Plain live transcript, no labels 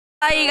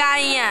Aí,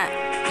 galerinha,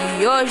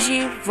 e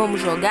hoje vamos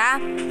jogar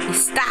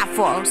Star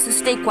Fox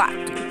 64.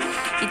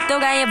 Então,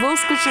 galerinha,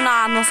 vamos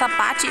continuar a nossa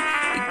parte.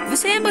 E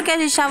você lembra que a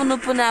gente estava no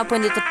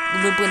planeta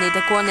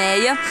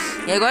Coneia?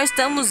 E agora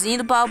estamos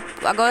indo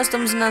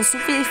na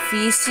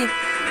superfície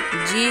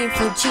de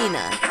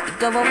Futina.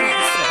 Então vamos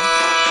nessa.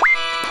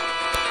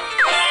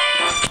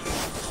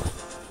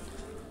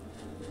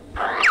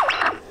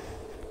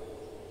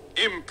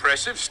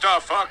 Impressive,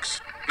 Star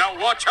Fox. Now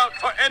watch out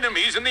for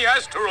enemies in the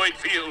asteroid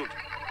field.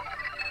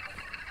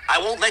 I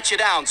won't let you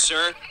down,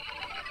 sir.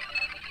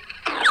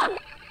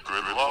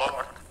 Good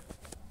luck.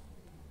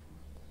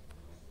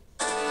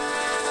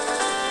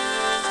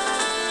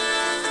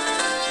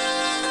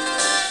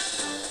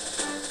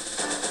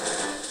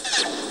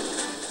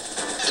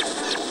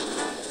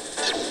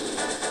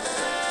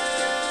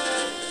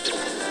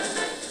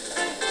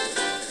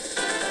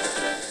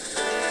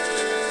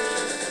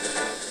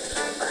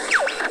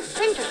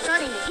 Things are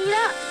starting to heat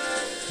up.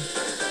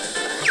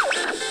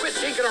 Quit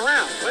tinking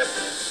around, Flip.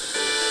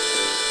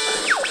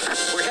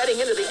 We're heading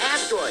into the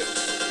asteroid.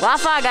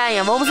 Vamos lá,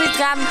 galerinha, vamos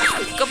entrar no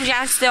campo de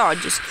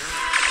asteroides.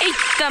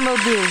 Eita, meu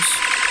Deus.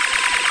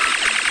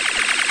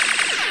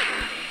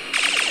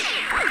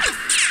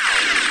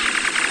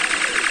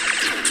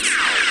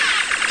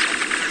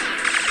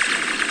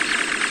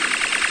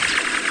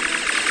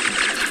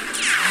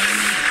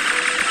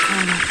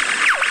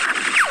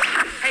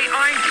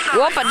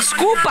 Opa,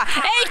 desculpa!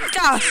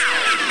 Eita! Tá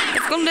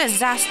ficando um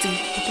desastre.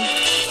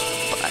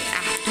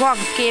 Ah,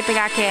 droga, porque ia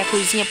pegar aquela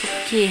coisinha,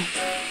 porque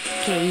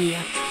ia.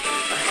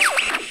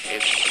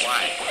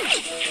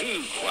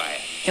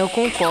 Eu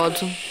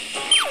concordo.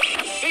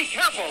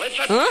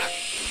 Hã?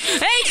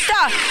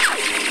 Eita!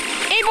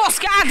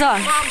 Emboscada!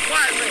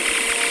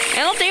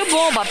 Eu não tenho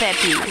bomba,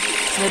 Pepe.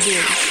 Meu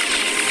Deus.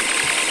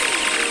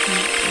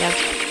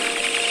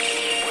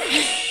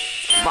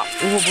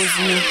 O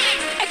robôzinho.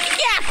 O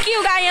que é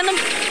aquilo, Gaia?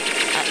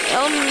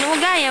 Eu não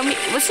ganhei.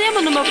 Você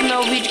lembra no meu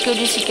primeiro vídeo que eu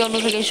disse que eu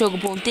não joguei jogo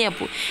por um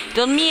tempo?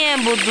 Então eu não me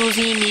lembro dos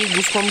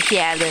inimigos como que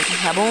era,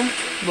 tá bom?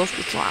 Vou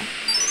continuar.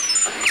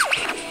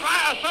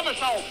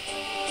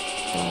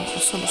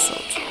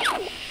 Somersault.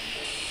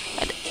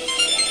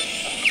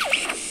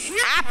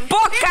 A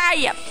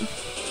porcaria!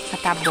 Ah,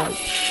 tá bom.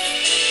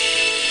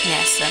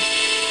 Nessa.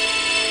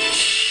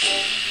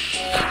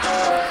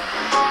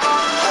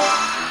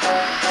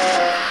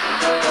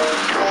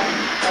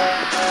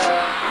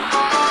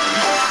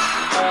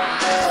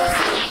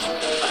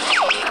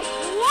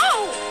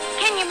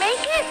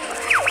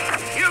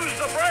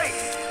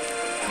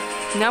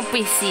 Não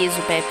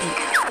preciso,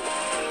 Pepe.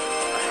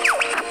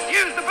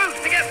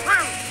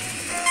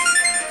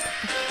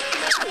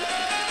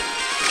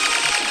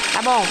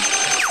 Tá bom.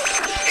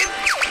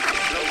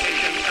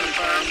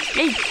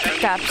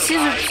 Eita,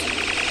 preciso.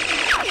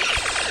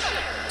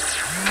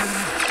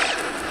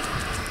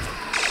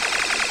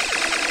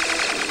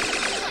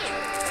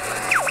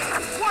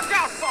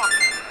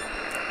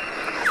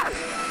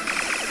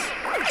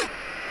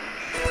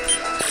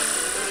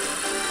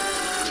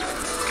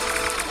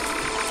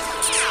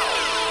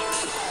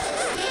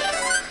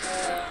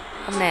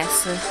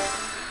 Nessa.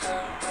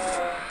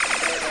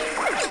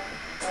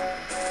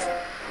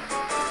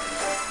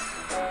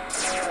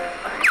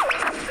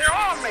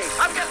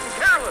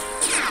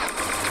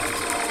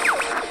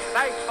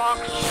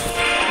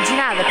 De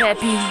nada,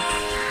 Pepe.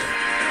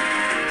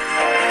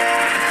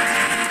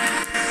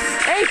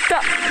 Eita!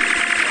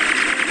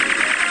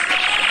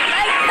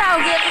 Eita,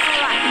 alguém tá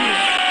falando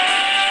aqui.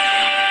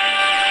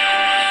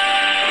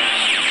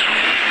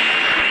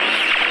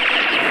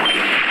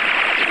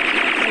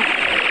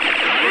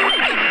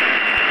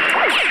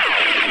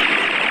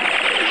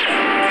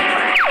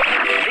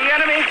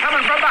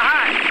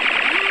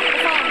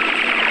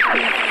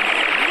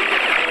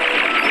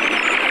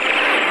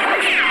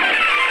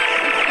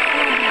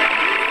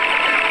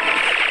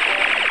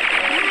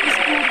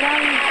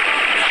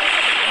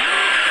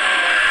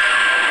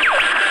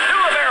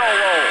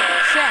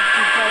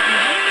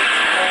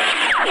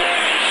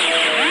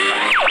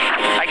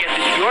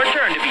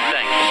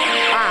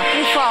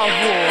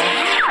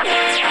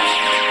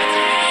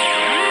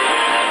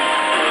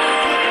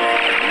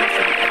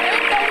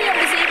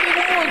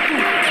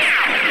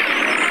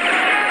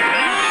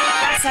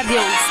 Graças a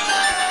Deus.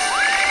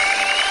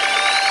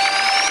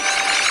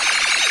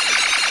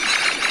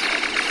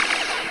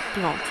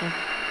 Pronto.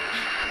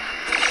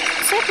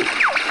 Sempre.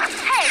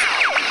 Hey,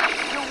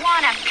 you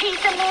want a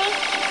piece of me?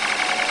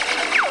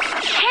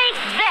 Take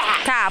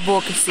that. Cala a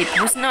boca, Cipo.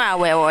 Você não é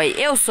o herói.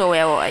 Eu sou o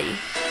herói.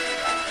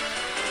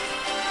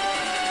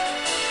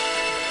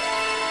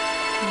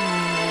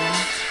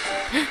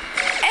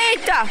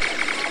 Eita!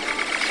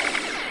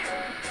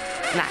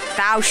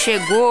 Natal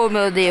chegou,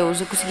 meu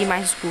Deus. Eu consegui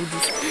mais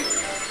escudos.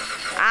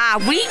 Ah,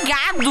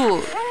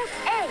 obrigado!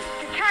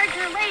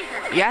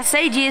 Já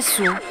sei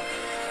disso.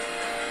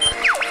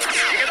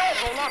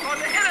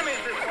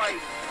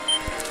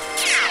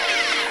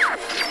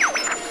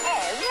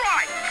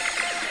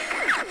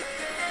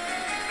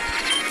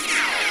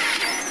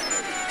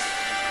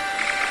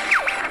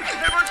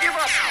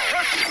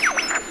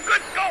 Good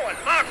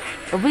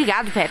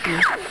Obrigado, Pepe.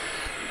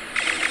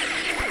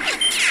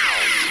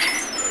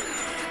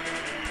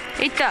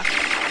 Eita.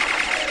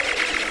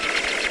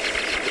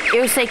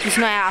 Eu sei que isso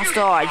não é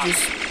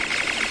asteroides.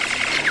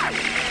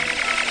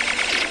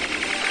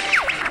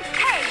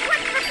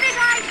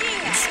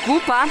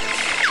 Desculpa.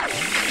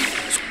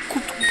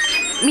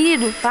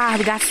 Menino. Ah,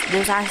 obrigado,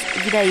 Deus. Ah,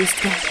 vida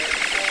extra.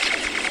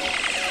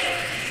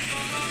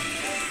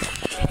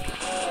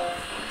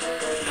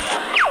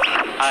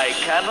 I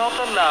cannot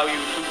allow you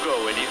to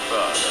go any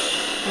further.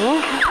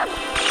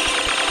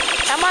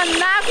 É uma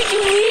nave de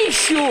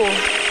lixo.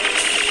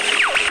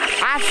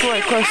 Ah,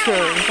 foi,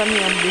 cachorro. Não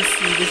caminhando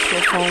desse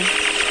chefão.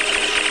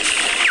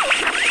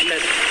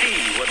 Let's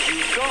see what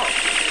you've got.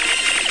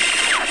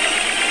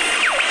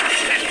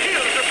 That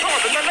shields the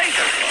sword and the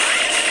laser.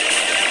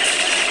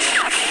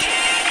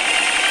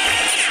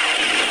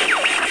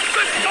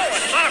 Good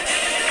going, Mark.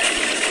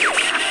 You're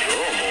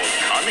more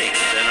cunning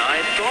than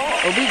I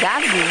thought.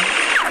 Obrigado.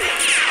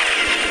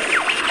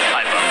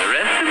 I've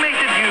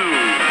underestimated you.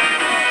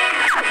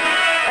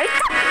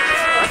 Eita.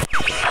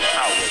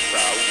 How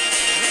about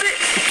this?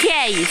 O que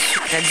é isso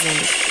que tá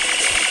dizendo?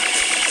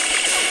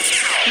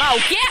 Mas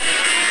o quê?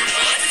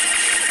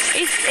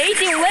 Ei,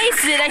 tem um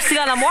laser da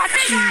Estrela da Morte?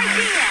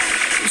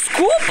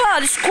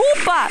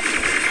 Desculpa.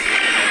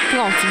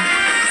 Pronto.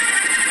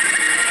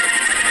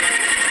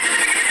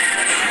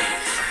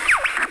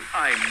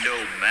 I'm no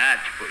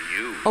match for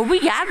you.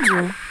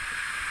 Obrigado.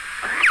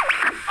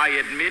 I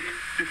admit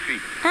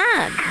defeat.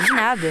 Ah, de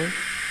nada.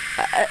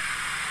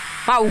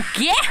 Ah, o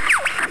quê?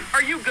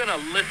 Are you gonna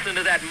listen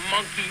to that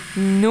monkey?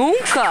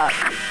 Nunca.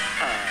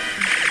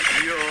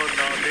 You're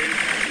not as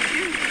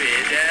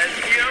stupid as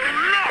you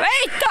look.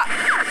 Eita!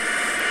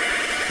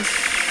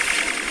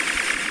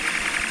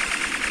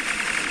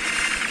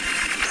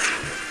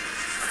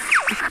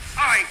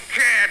 I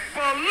can't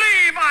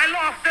believe I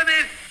lost to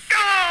this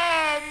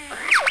scum!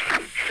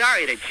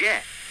 Sorry to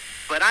jet,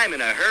 but I'm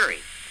in a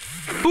hurry.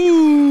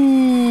 Boom!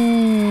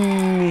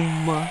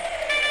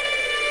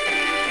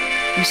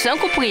 Missão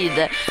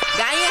cumprida.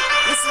 Ganha.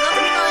 Isso não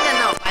terminou ainda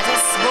não, mas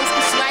vamos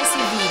continuar esse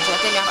vídeo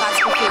até minha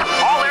fase preferida.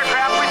 All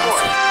aircraft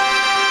report.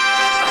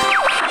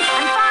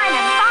 I'm fine.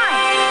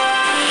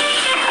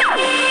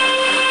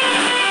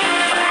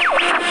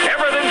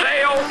 Everything's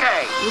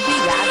A-okay.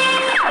 Obrigado.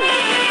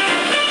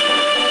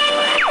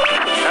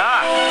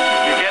 Ah,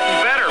 you're getting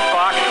better,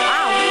 Fox.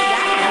 Ah,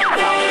 obrigado.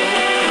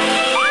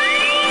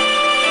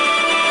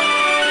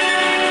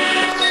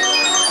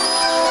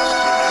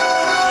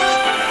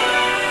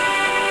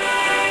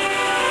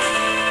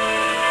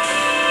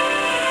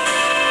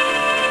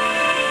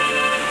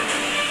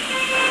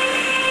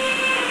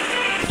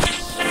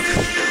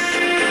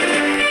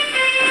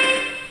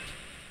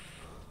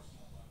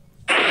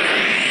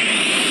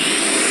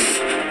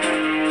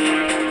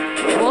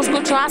 Vamos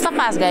continuar essa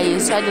fase,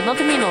 guys. Isso ainda não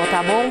terminou,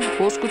 tá bom?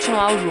 Vamos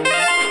continuar o jogo.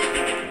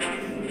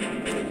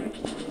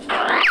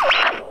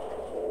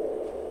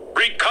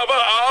 Recover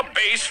our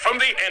base from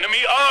the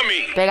enemy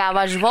army. Pegar a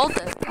base de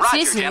volta?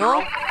 Sim,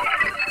 senhor.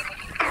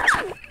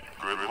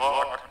 Good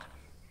luck.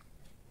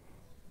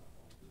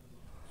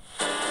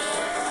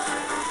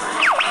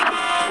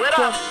 Split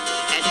up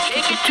and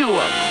take it to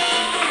him.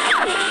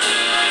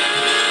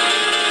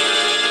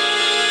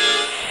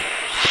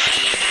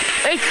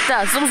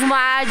 Eita, somos uma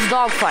área de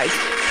dogfight.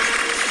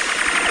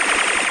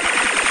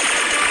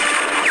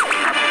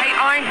 Hey,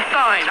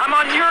 Einstein, I'm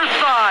on your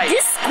side.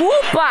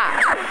 Desculpa!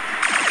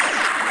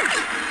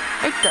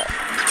 Eita.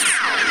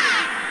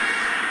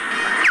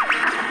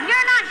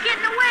 You're not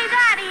getting away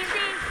that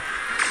easy.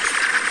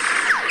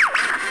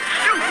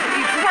 Shoot,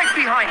 he's right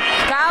behind me.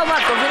 Calma,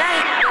 tô vindo aí.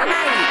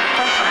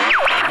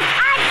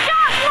 I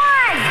shot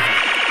one!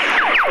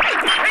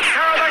 Take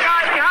care of the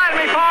guy behind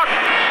me, Fox.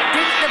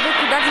 Tem que também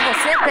cuidar de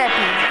você,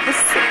 Pepe.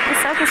 Você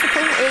sabe que você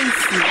foi um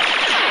ace.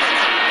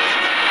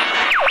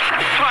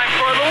 Time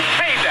for a little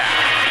payback.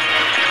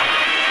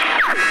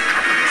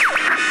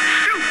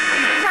 Shoot,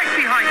 he's right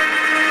behind me.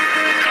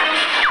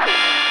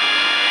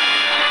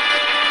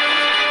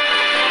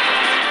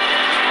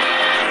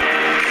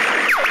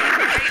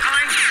 Hey,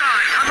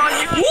 Einstein, I'm on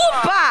your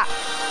Opa!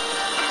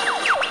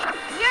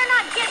 You're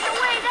not getting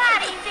away that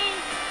easy.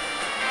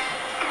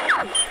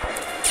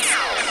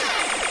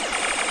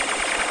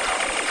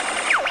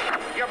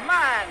 You're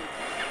mine.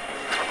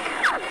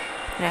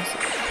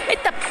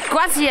 Eita,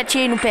 quase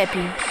atirei no Pepe.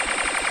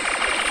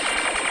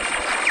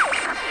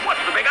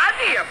 What's the big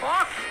idea,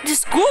 Fox?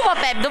 Desculpa,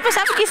 Pepe, não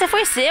pensava que isso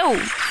foi seu. Why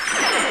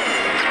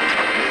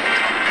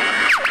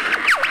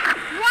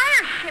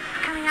are ships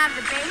coming out of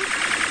the base?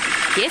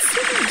 Esqueci.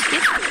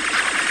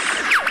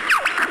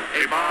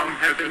 A bomb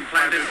has been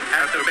planted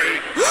at the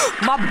base.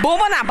 Uma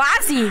bomba na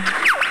base?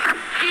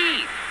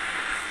 Gee,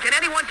 can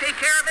anyone take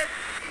care of it?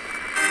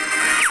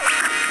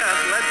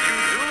 Can't let you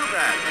do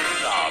that,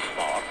 Star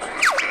Fox.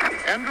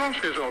 Andros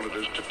has ordered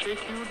us to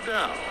take you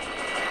down.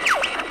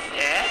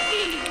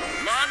 Daddy,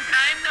 long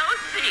time no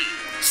see.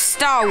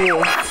 Star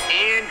Wars.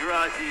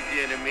 Andros'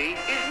 enemy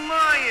is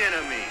my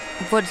enemy.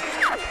 Vou Just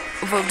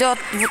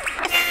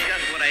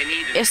what I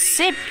needed. eu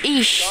sempre...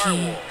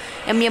 Ixi.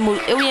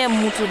 Eu ia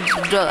muito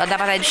da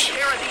batalha de...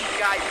 Care of these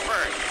guys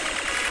first.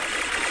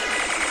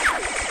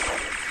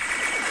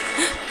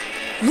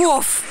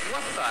 Wolf!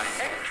 What the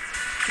heck?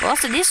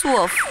 Gosta disso,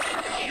 Wolf?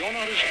 You're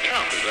not as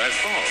tough as I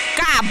thought.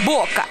 Cala a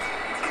boca!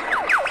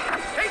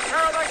 Take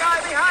care of the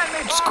guy behind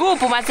me.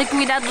 Desculpa, mas tem que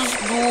cuidar do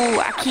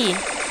aqui.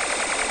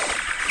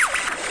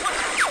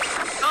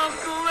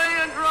 Uncle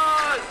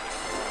Leandros.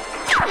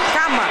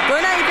 Calma, tô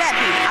indo aí,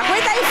 Pepe.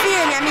 Aguenta aí,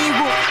 firme,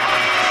 amigo.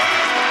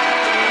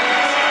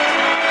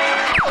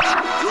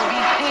 You'll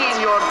be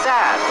seeing your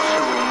dad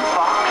soon,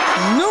 Fox.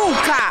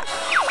 Nunca!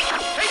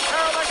 Take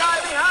care of the guy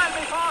behind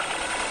me, Fox.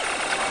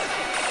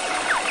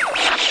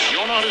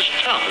 You're not as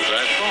tough as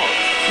I thought.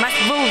 Mas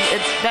vamos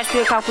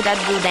explicar o cuidado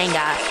do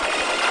Dengar.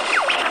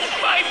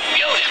 My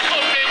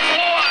beautiful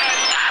reward!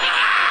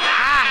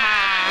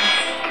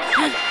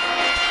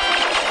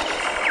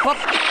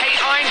 Hey,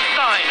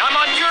 Einstein, I'm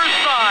on your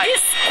side.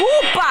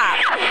 Desculpa!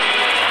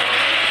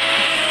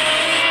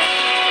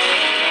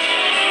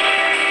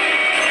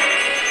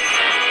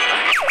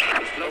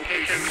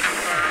 Location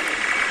confirmed.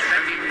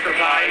 Sending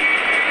supplies.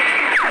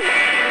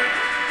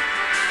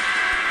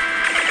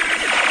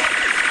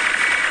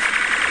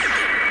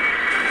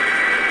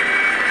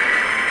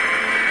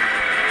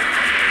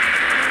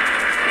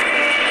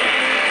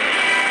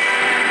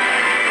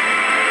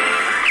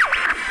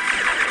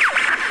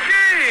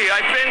 Gee,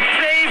 I've been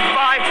saved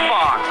by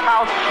Fox.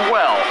 How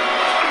swell.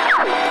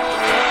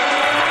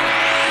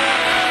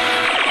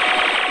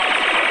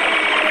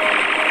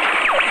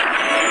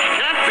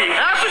 Can't be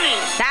happening!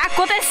 Tá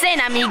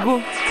acontecendo,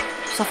 amigo.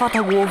 Só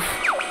falta o Wolf.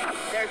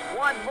 There's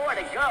one more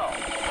to go.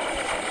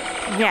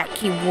 Vem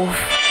aqui, Wolf.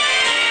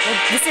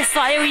 Vai ser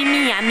só eu e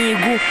mim,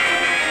 amigo.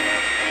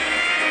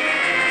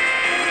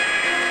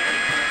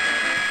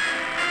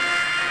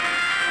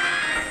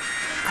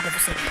 Cadê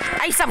você?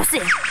 Aí está você.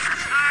 I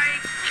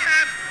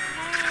can't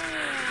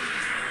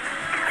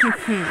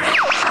move.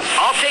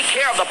 I'll take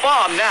care of the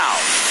bomb now.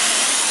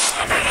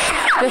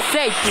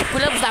 Perfeito,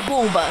 cuidamos da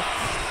bomba.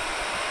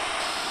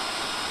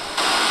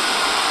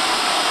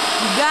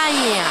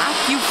 Ganha,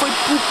 aquilo foi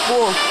por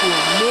pouco.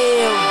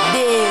 Meu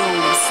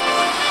Deus.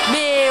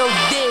 Meu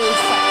Deus,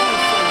 isso aqui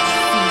foi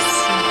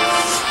difícil.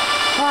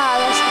 Ah,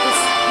 eu acho que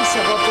ixi,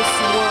 agora eu tô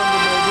suando,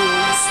 meu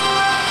Deus.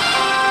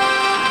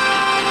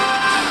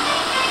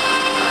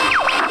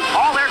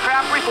 All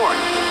aircraft report.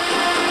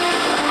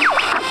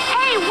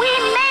 Hey, we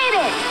made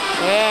it!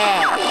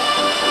 É.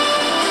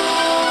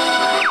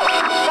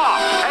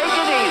 Fox, take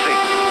it easy.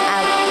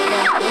 Ah,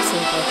 eu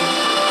sei, Pepe.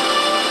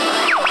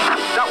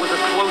 That was a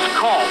close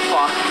call,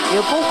 Fox.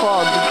 Eu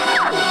concordo.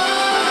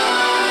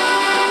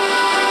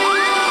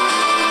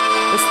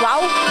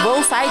 Pessoal,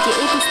 vamos sair de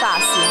ir pro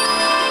espaço.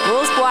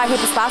 Vamos pular aqui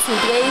pro espaço em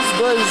 3,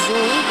 2, 1.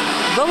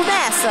 Vamos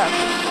nessa!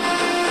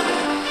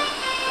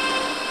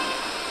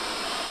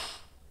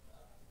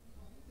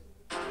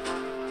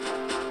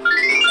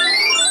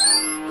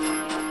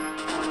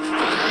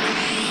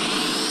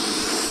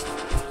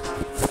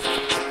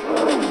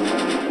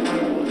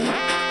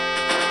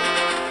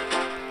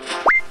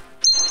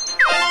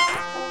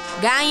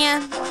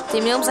 Ganha,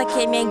 terminamos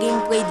aqui a minha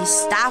gameplay de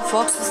Star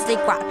Fox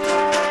 64.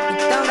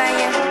 Então,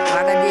 ganha, eu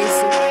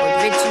agradeço, foi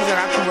divertido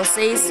jogar com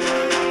vocês.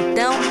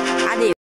 Então, adeus.